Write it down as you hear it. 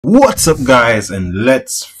What's up, guys, and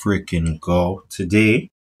let's freaking go. Today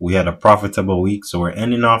we had a profitable week, so we're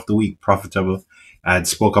ending off the week profitable. I had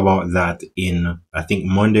spoke about that in I think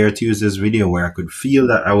Monday or Tuesday's video, where I could feel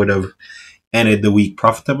that I would have ended the week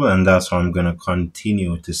profitable, and that's why I'm gonna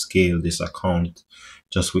continue to scale this account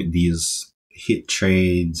just with these hit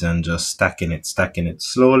trades and just stacking it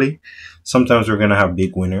slowly. Sometimes we're gonna have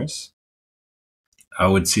big winners. I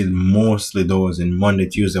would see mostly those in Monday,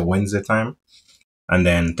 Tuesday, Wednesday time. And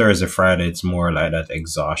then Thursday, Friday, it's more like that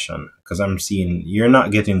exhaustion, because I'm seeing you're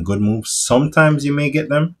not getting good moves. Sometimes you may get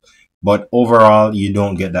them, but overall, you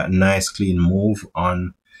don't get that nice clean move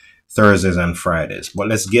on Thursdays and Fridays. But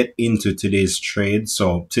let's get into today's trade.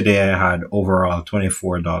 So today I had overall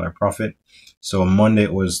 $24 profit. So Monday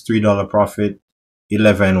it was $3 profit.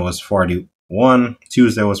 11 was 41.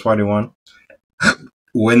 Tuesday was 41.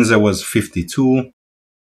 Wednesday was 52.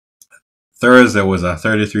 Thursday was a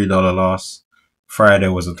 $33 loss. Friday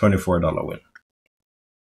was a $24 win.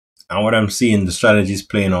 And what I'm seeing, the strategy is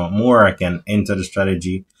playing out more. I can enter the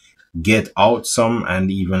strategy, get out some,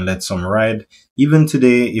 and even let some ride. Even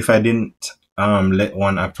today, if I didn't let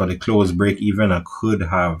one actually close break even, I could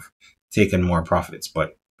have taken more profits,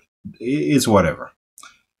 but it's whatever.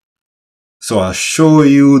 So I'll show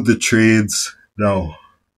you the trades now.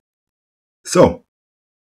 So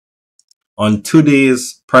on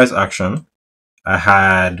today's price action, I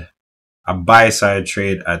had a buy side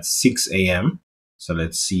trade at 6 a.m. So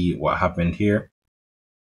let's see what happened here.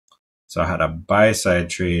 So I had a buy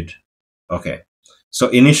side trade. Okay. So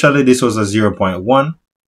initially this was a 0.1,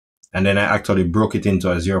 and then I actually broke it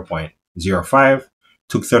into a 0.05,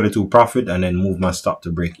 took 32 profit, and then moved my stop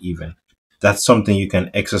to break even. That's something you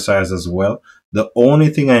can exercise as well. The only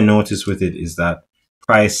thing I noticed with it is that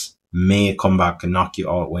price may come back and knock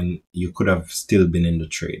you out when you could have still been in the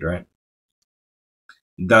trade, right?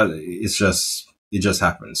 It just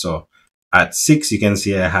happened. So at 6, you can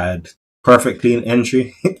see I had perfect clean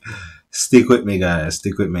entry. Stick with me, guys,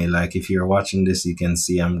 stick with me. Like, if you're watching this, you can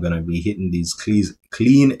see I'm gonna be hitting these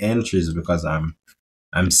clean entries because I'm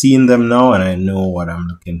seeing them now and I know what I'm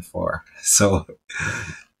looking for. So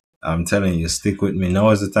I'm telling you, stick with me.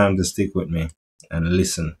 Now is the time to stick with me and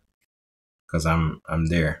listen, because I'm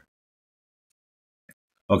there.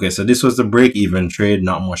 Okay, so this was the break even trade.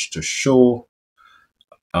 Not much to show.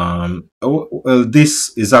 Well,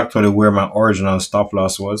 this is actually where my original stop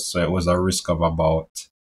loss was. So it was a risk of about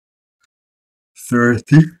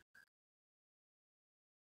 30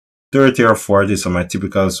 or 40. So my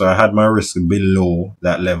typical, so I had my risk below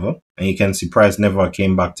that level, and you can see price never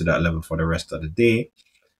came back to that level for the rest of the day.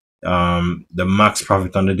 The max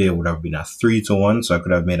profit on the day would have been a 3-1, so I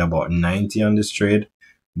could have made about 90 on this trade,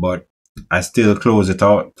 but I still closed it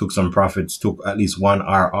out, took some profits, took at least 1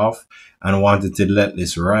 hour off, and wanted to let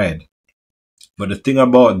this ride. But the thing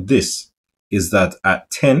about this is that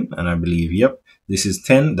at 10, and I believe, yep, this is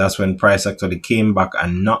 10, that's when price actually came back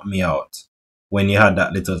and knocked me out, when you had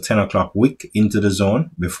that little 10 o'clock wick into the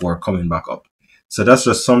zone before coming back up. So that's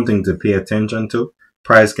just something to pay attention to.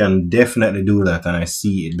 Price can definitely do that, and I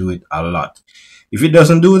see it do it a lot. If it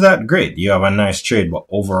doesn't do that, great, you have a nice trade, but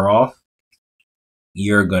overall,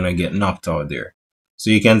 you're gonna get knocked out there.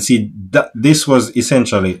 So you can see that this was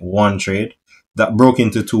essentially one trade that broke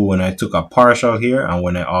into 2 when I took a partial here and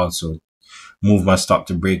when I also moved my stop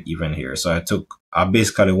to break even here. So I took a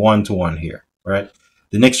basically 1-1 here, right?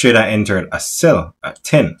 The next trade I entered a sell at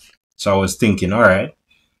 10. So I was thinking, all right,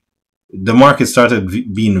 the market started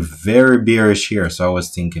being very bearish here. So I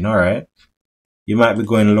was thinking, all right, you might be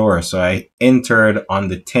going lower. So I entered on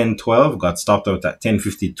the 10-12, got stopped out at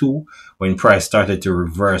 10.52 when price started to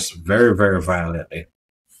reverse very, very violently,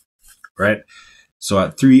 right? So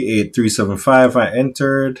at 38375 I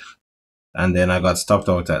entered, and then I got stopped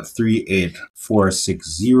out at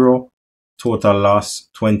 38460. Total loss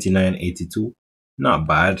 29.82. Not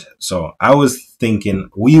bad. So I was thinking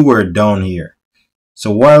we were down here. So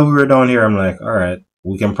while we were down here, I'm like, all right,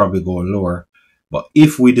 we can probably go lower. But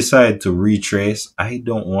if we decide to retrace, I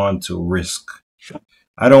don't want to risk.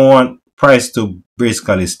 I don't want price to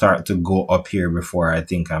basically start to go up here before I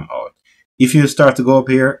think I'm out. If you start to go up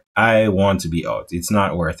here, I want to be out. It's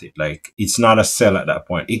not worth it. Like, it's not a sell at that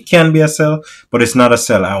point. It can be a sell, but it's not a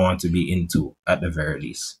sell I want to be into at the very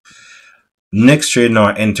least. Next trade now,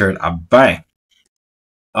 I entered a buy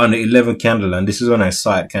on the 11 candle, and this is when I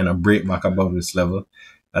saw it kind of break back above this level.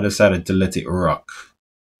 I decided to let it rock,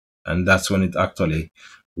 and that's when it actually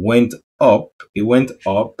went up. It went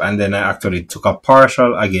up, and then I actually took a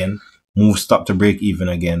partial again, moved stop to break even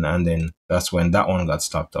again, and then that's when that one got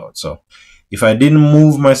stopped out. So if I didn't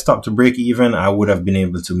move my stop to break even, I would have been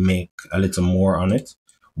able to make a little more on it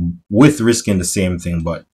with risking the same thing,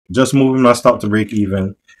 but just moving my stop to break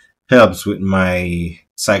even helps with my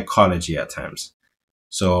psychology at times.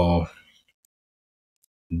 So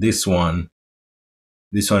this one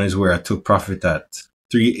is where I took profit at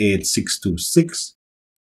 38626,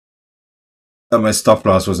 and my stop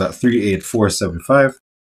loss was at 38475.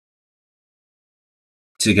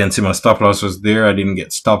 So you can see my stop loss was there. I didn't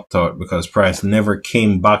get stopped out because price never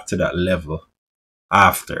came back to that level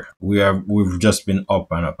after. We've just been up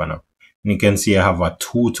and up and up. And you can see I have a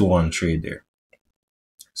 2-to-1 trade there.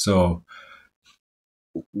 So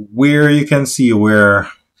where you can see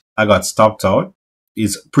where I got stopped out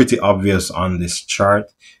is pretty obvious on this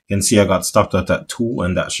chart. You can see I got stopped out at 2,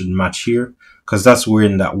 and that should match here because that's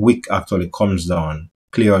when that wick actually comes down.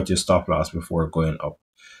 Clear out your stop loss before going up.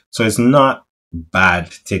 So it's not bad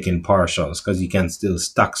taking partials because you can still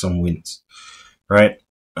stack some wins, right?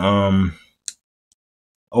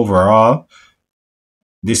 Overall,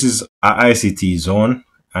 this is a ICT zone,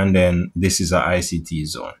 and then this is a ICT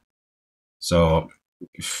zone. So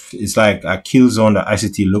it's like a kill zone that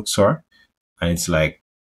ICT looks for, and it's like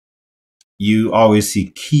you always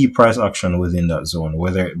see key price action within that zone,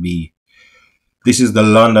 whether it be this is the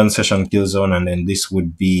London session kill zone, and then this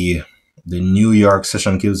would be the New York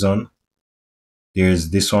session kill zone. There's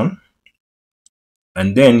this one,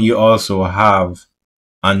 and then you also have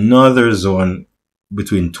another zone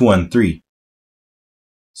between 2 and 3.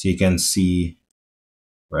 So you can see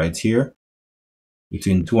right here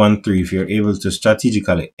between 2 and 3, if you're able to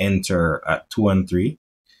strategically enter at 2 and 3,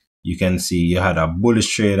 you can see you had a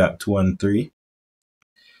bullish trade at 2 and 3.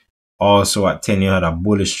 Also at 10 you had a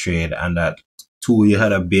bullish trade, and at 2 you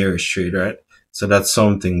had a bearish trade, right? So that's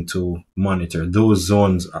something to monitor. Those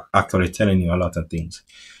zones are actually telling you a lot of things,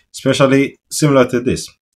 especially similar to this.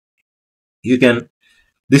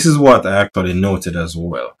 This is what I actually noted as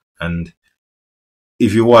well. And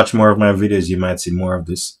if you watch more of my videos, you might see more of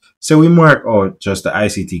this. So we mark out just the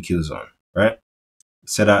ICT kill zone, right?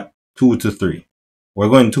 Set at 2 to 3. We're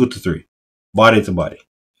going 2 to 3, body to body.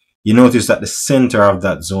 You notice that the center of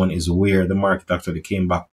that zone is where the market actually came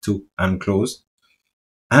back to and closed.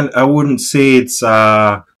 And I wouldn't say it's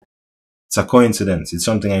a coincidence. It's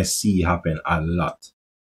something I see happen a lot.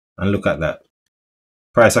 And look at that.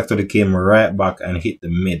 Price actually came right back and hit the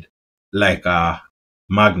mid like a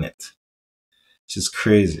magnet. Which is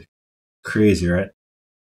crazy. Crazy, right?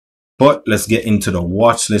 But let's get into the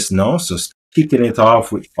watch list now. So kicking it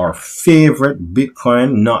off with our favorite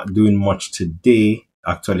Bitcoin, not doing much today.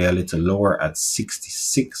 Actually a little lower at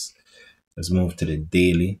 66. Let's move to the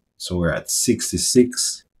daily. So we're at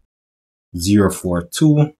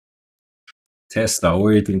 66.042. Tesla,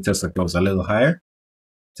 where do you think Tesla closed? A little higher.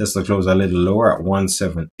 Tesla closed a little lower at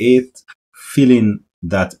 178. Filling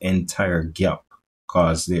that entire gap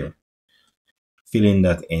caused there. Filling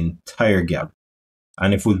that entire gap.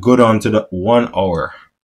 And if we go down to the 1 hour,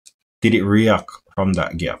 did it react from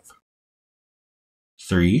that gap?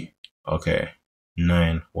 3. Okay.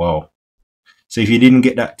 9. Wow. So if you didn't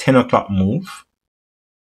get that 10 o'clock move,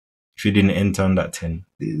 if you didn't enter on that 10,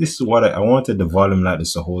 this is what I wanted the volume like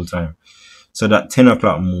this the whole time. So that 10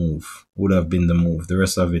 o'clock move would have been the move. The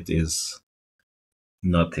rest of it is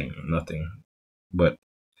nothing. But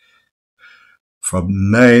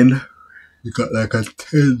from 9, you got like a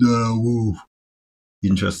 $10 move.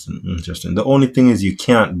 Interesting. The only thing is you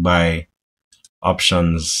can't buy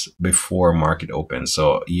options before market open.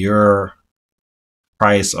 So your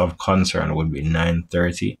price of concern would be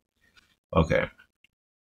 930. Okay.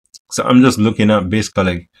 So I'm just looking at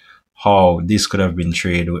basically how this could have been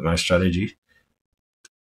traded with my strategy.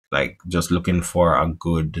 Like just looking for a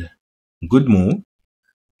good move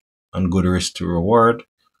and good risk to reward,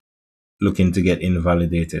 looking to get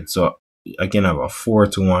invalidated. So I can have a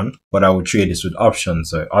 4-to-1, but I would trade this with options.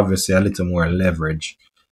 So obviously a little more leverage.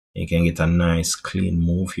 You can get a nice clean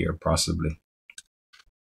move here, possibly.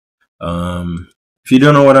 If you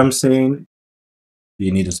don't know what I'm saying,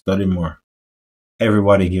 you need to study more.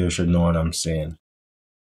 Everybody here should know what I'm saying,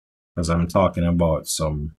 because I'm talking about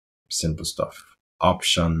some simple stuff.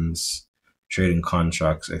 Options, trading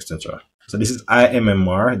contracts, etc. So this is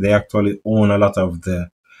IMMR. They actually own a lot of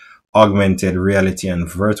the augmented reality and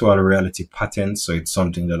virtual reality patents. So it's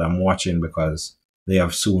something that I'm watching because they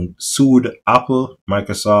have sued Apple,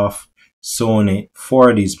 Microsoft, Sony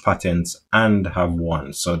for these patents and have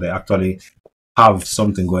won. So they actually have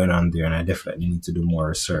something going on there, and I definitely need to do more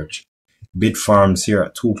research. Bitfarms here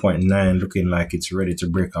at 2.9, looking like it's ready to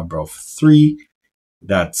break above 3.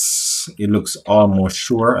 It looks almost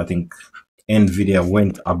sure. I think NVIDIA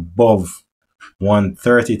went above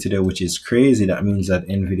 130 today, which is crazy. That means that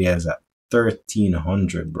NVIDIA is at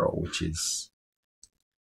 1300, bro, which is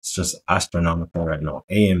It's just astronomical right now.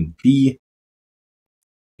 AMD,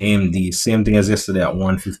 same thing as yesterday at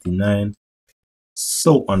 159.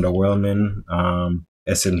 So underwhelming.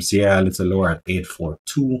 SMCI a little lower at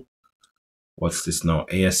 842. What's this now?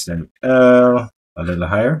 ASML a little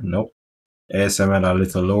higher? Nope. ASML a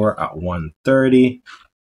little lower at 130.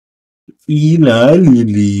 Eli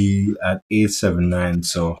Lilly at 879.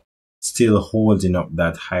 So still holding up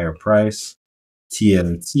that higher price.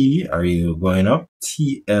 TLT, are you going up?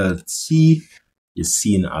 TLT, you're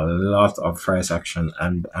seeing a lot of price action,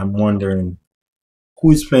 and I'm wondering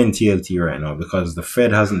who is playing TLT right now, because the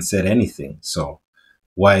Fed hasn't said anything. So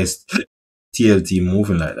why is TLT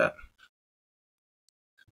moving like that?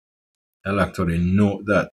 I'll actually note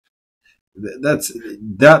that.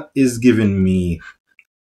 That is giving me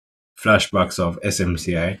flashbacks of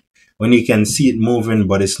SMCI, when you can see it moving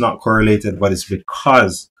but it's not correlated, but it's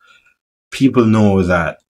because people know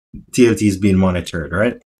that TLT is being monitored,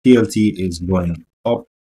 right? TLT is going up,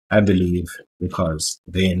 I believe, because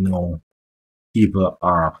they know people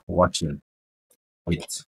are watching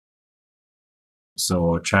it.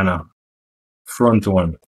 So trying to front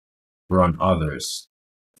one run others.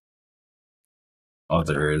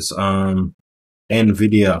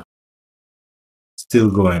 NVIDIA still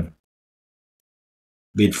going.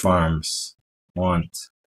 Bid farms want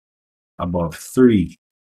above 3.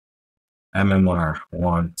 MMR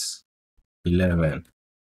want 11.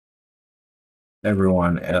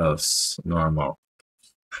 Everyone else normal.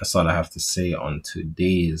 That's all I have to say on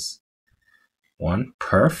today's one.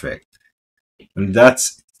 Perfect. And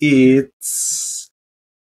that's it.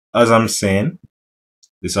 As I'm saying,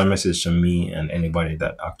 this is a message to me and anybody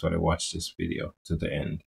that actually watched this video to the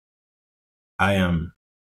end. I am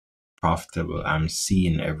profitable. I'm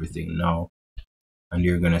seeing everything now, and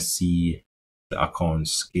you're gonna see the account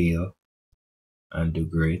scale and do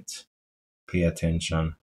great. Pay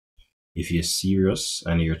attention. If you're serious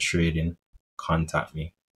and you're trading, contact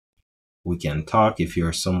me. We can talk. If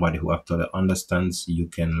you're somebody who actually understands, you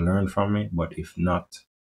can learn from me. But if not,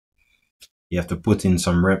 you have to put in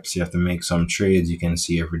some reps. You have to make some trades. You can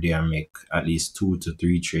see every day I make at least 2 to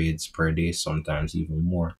 3 trades per day, sometimes even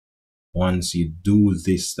more. Once you do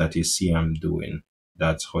this that you see I'm doing,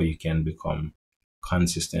 that's how you can become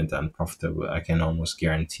consistent and profitable. I can almost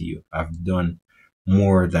guarantee you. I've done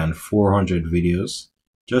more than 400 videos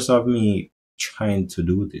just of me trying to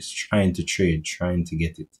do this, trying to trade, trying to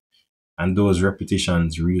get it. And those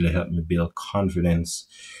repetitions really help me build confidence,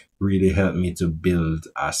 really help me to build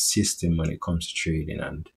a system when it comes to trading,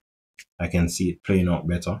 and I can see it playing out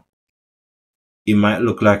better. It might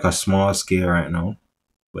look like a small scale right now,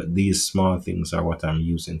 but these small things are what I'm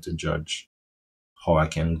using to judge how I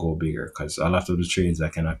can go bigger, because a lot of the trades I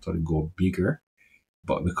can actually go bigger,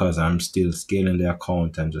 but because I'm still scaling the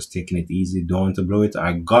account and just taking it easy, don't want to blow it.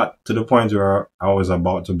 I got to the point where I was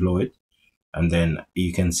about to blow it, and then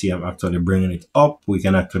you can see I'm actually bringing it up. We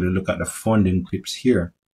can actually look at the funding clips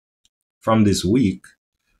here from this week.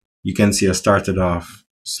 You can see I started off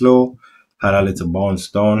slow, had a little bounce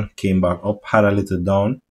down, came back up, had a little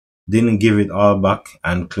down, didn't give it all back,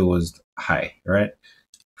 and closed high, right?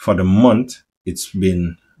 For the month, it's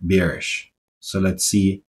been bearish. So let's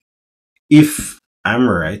see if I'm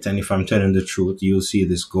right, and if I'm telling the truth. You'll see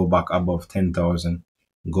this go back above 10,000,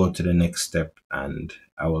 go to the next step, and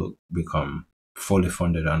I will become fully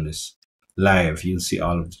funded on this live. You'll see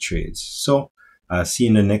all of the trades. So I'll see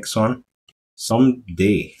you in the next one.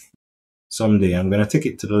 Someday I'm gonna take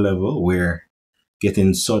it to the level where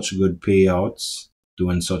getting such good payouts,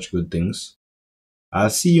 doing such good things.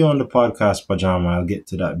 I'll see you on the podcast pajama. I'll get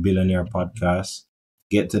to that billionaire podcast,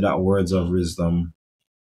 get to that words of wisdom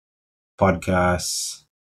podcast,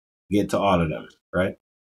 get to all of them, right?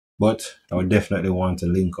 But I would definitely want to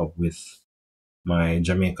link up with my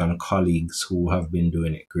Jamaican colleagues who have been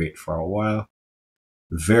doing it great for a while.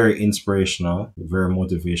 Very inspirational, very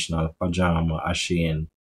motivational. Pajama, Ashane,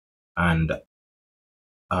 and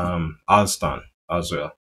Alston as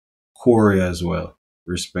well. Corey as well.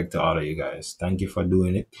 Respect to all of you guys. Thank you for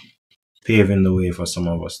doing it. Paving the way for some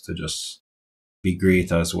of us to just be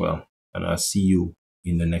great as well. And I'll see you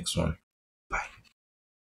in the next one.